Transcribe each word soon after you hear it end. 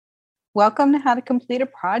Welcome to How to Complete a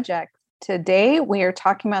Project. Today, we are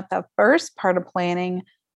talking about the first part of planning,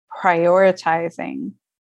 prioritizing.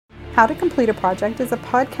 How to Complete a Project is a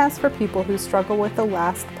podcast for people who struggle with the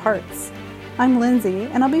last parts. I'm Lindsay,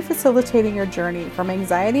 and I'll be facilitating your journey from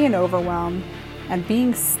anxiety and overwhelm and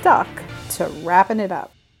being stuck to wrapping it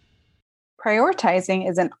up. Prioritizing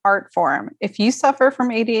is an art form. If you suffer from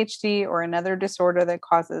ADHD or another disorder that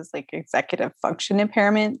causes executive function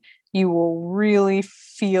impairment, you will really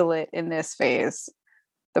feel it in this phase.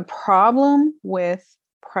 The problem with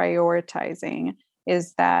prioritizing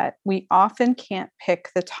is that we often can't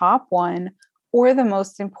pick the top one or the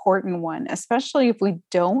most important one, especially if we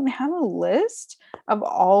don't have a list of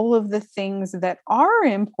all of the things that are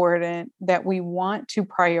important that we want to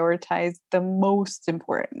prioritize the most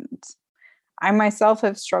important. I myself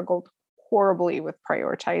have struggled horribly with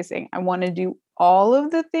prioritizing. I want to do all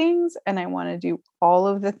of the things and I want to do all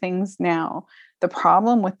of the things now. The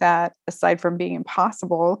problem with that, aside from being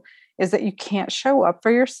impossible, is that you can't show up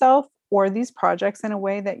for yourself or these projects in a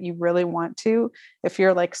way that you really want to if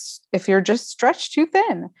you're just stretched too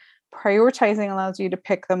thin. Prioritizing allows you to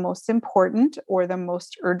pick the most important or the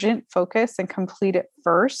most urgent focus and complete it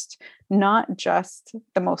first, not just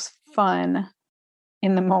the most fun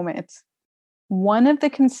in the moment. One of the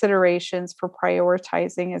considerations for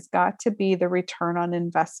prioritizing has got to be the return on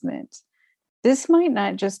investment. This might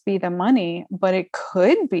not just be the money, but it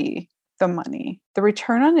could be the money. The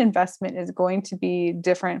return on investment is going to be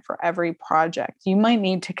different for every project. You might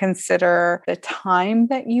need to consider the time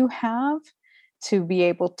that you have to be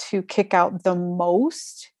able to kick out the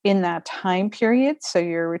most in that time period. So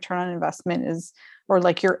your return on investment is, or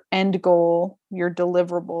your end goal, your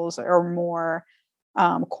deliverables are more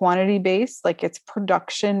quantity based, like it's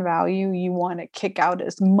production value. You want to kick out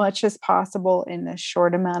as much as possible in a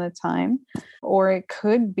short amount of time. Or it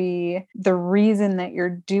could be the reason that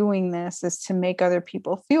you're doing this is to make other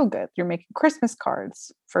people feel good. You're making Christmas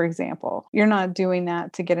cards, for example. You're not doing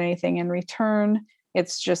that to get anything in return.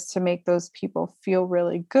 It's just to make those people feel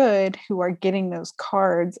really good who are getting those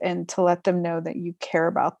cards and to let them know that you care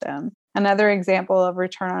about them. Another example of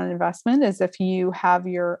return on investment is if you have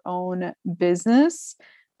your own business,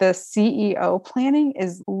 the CEO planning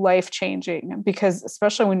is life-changing because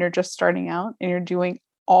especially when you're just starting out and you're doing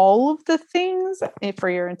all of the things for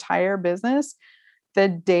your entire business, the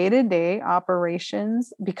day-to-day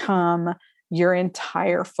operations become your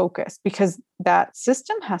entire focus because that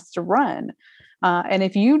system has to run. And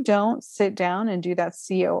if you don't sit down and do that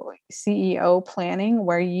CEO planning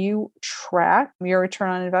where you track your return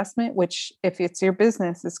on investment, which if it's your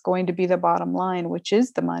business, it's going to be the bottom line, which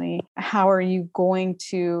is the money. How are you going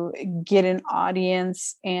to get an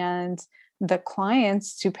audience and the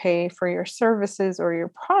clients to pay for your services or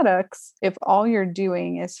your products if all you're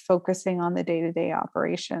doing is focusing on the day-to-day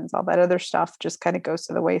operations? All that other stuff just kind of goes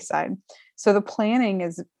to the wayside. So the planning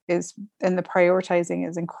is and the prioritizing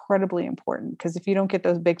is incredibly important because if you don't get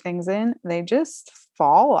those big things in, they just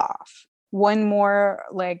fall off. One more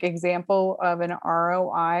example of an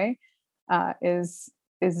ROI is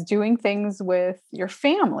doing things with your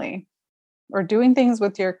family or doing things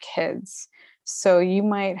with your kids. So you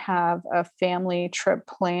might have a family trip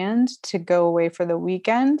planned to go away for the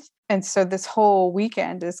weekend. And so this whole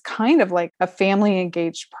weekend is kind of like a family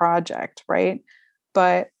engaged project, right?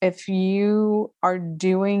 But if you are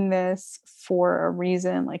doing this for a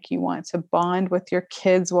reason, like you want to bond with your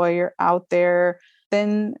kids while you're out there,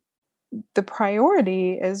 then the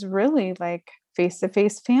priority is really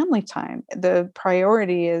face-to-face family time. The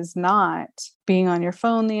priority is not being on your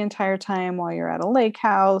phone the entire time while you're at a lake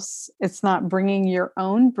house. It's not bringing your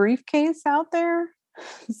own briefcase out there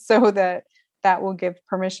so that will give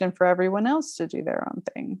permission for everyone else to do their own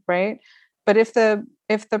thing, right? But if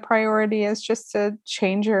the priority is just to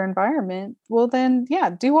change your environment, well then, yeah,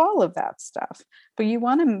 do all of that stuff. But you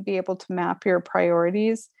want to be able to map your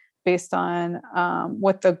priorities based on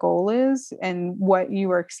what the goal is and what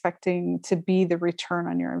you are expecting to be the return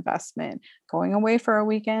on your investment. Going away for a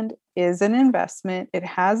weekend is an investment. It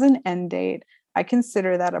has an end date. I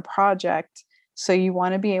consider that a project. So you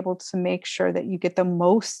want to be able to make sure that you get the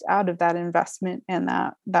most out of that investment and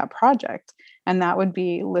that project. And that would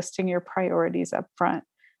be listing your priorities up front.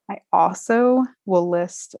 I also will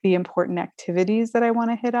list the important activities that I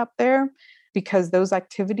want to hit up there because those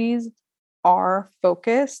activities are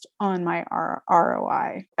focused on my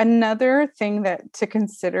ROI. Another thing that to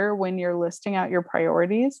consider when you're listing out your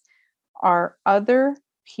priorities are other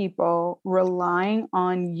people relying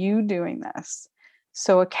on you doing this.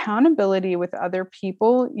 So accountability with other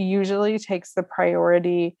people usually takes the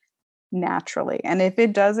priority naturally. And if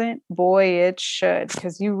it doesn't, boy, it should,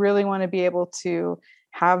 because you really want to be able to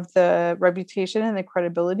have the reputation and the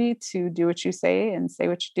credibility to do what you say and say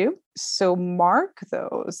what you do. So mark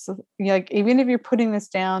those. Like, even if you're putting this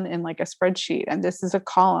down in like a spreadsheet and this is a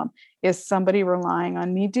column, is somebody relying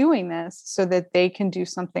on me doing this so that they can do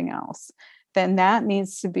something else? Then that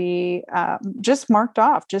needs to be just marked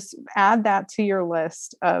off. Just add that to your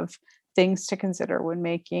list of things to consider when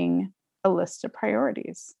making a list of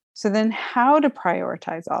priorities. So then how to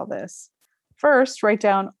prioritize all this? First, write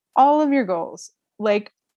down all of your goals,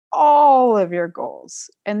 like all of your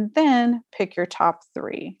goals, and then pick your top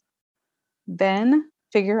 3. Then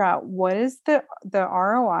figure out what is the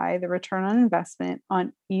ROI, the return on investment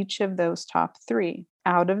on each of those top 3.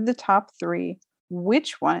 Out of the top 3,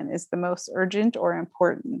 which one is the most urgent or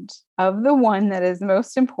important? Of the one that is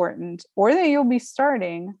most important or that you'll be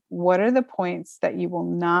starting, what are the points that you will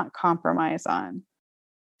not compromise on?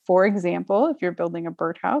 For example, if you're building a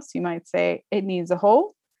birdhouse, you might say it needs a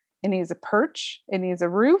hole, it needs a perch, it needs a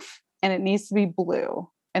roof, and it needs to be blue.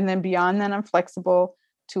 And then beyond that, I'm flexible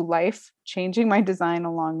to life, changing my design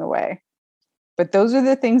along the way. But those are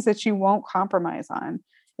the things that you won't compromise on.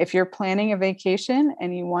 If you're planning a vacation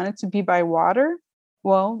and you want it to be by water,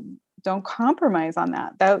 well, don't compromise on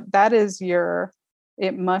that. That is your,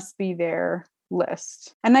 it must be there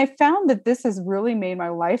list. And I found that this has really made my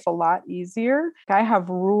life a lot easier. I have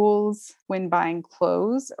rules when buying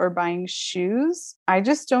clothes or buying shoes. I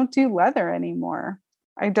just don't do leather anymore.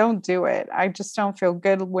 I don't do it. I just don't feel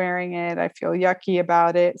good wearing it. I feel yucky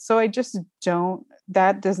about it. So I just don't,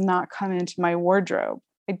 that does not come into my wardrobe.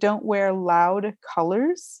 I don't wear loud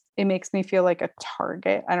colors. It makes me feel like a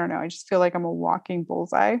target. I don't know. I just feel like I'm a walking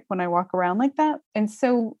bullseye when I walk around like that. And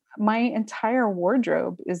so my entire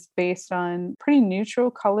wardrobe is based on pretty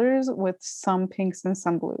neutral colors with some pinks and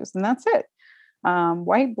some blues. And that's it.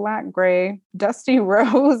 White, black, gray, dusty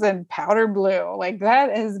rose, and powder blue. Like,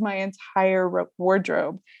 that is my entire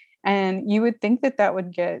wardrobe. And you would think that that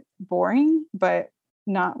would get boring, but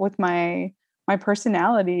not with my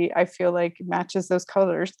personality. I feel like matches those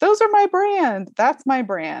colors. Those are my brand. That's my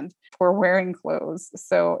brand for wearing clothes.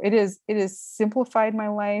 So it is simplified my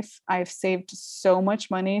life. I've saved so much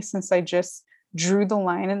money since I just drew the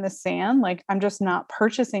line in the sand. Like, I'm just not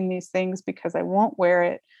purchasing these things because I won't wear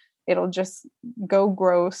it. It'll just go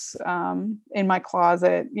gross in my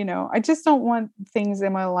closet. You know, I just don't want things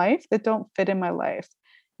in my life that don't fit in my life.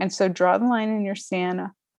 And so draw the line in your sand.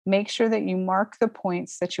 Make sure that you mark the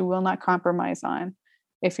points that you will not compromise on.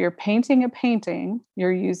 If you're painting a painting,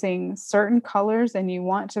 you're using certain colors and you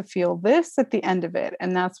want to feel this at the end of it,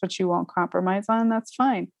 and that's what you won't compromise on, that's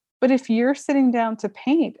fine. But if you're sitting down to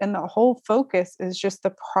paint and the whole focus is just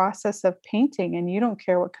the process of painting and you don't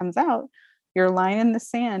care what comes out, your line in the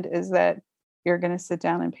sand is that you're going to sit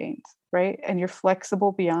down and paint, right? And you're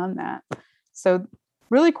flexible beyond that. So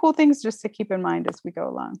really cool things just to keep in mind as we go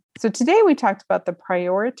along. So today we talked about the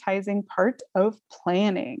prioritizing part of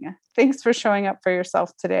planning. Thanks for showing up for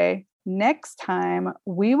yourself today. Next time,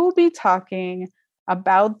 we will be talking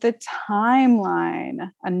about the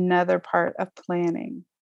timeline, another part of planning.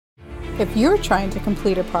 If you're trying to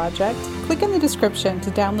complete a project, click in the description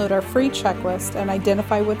to download our free checklist and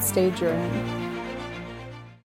identify what stage you're in.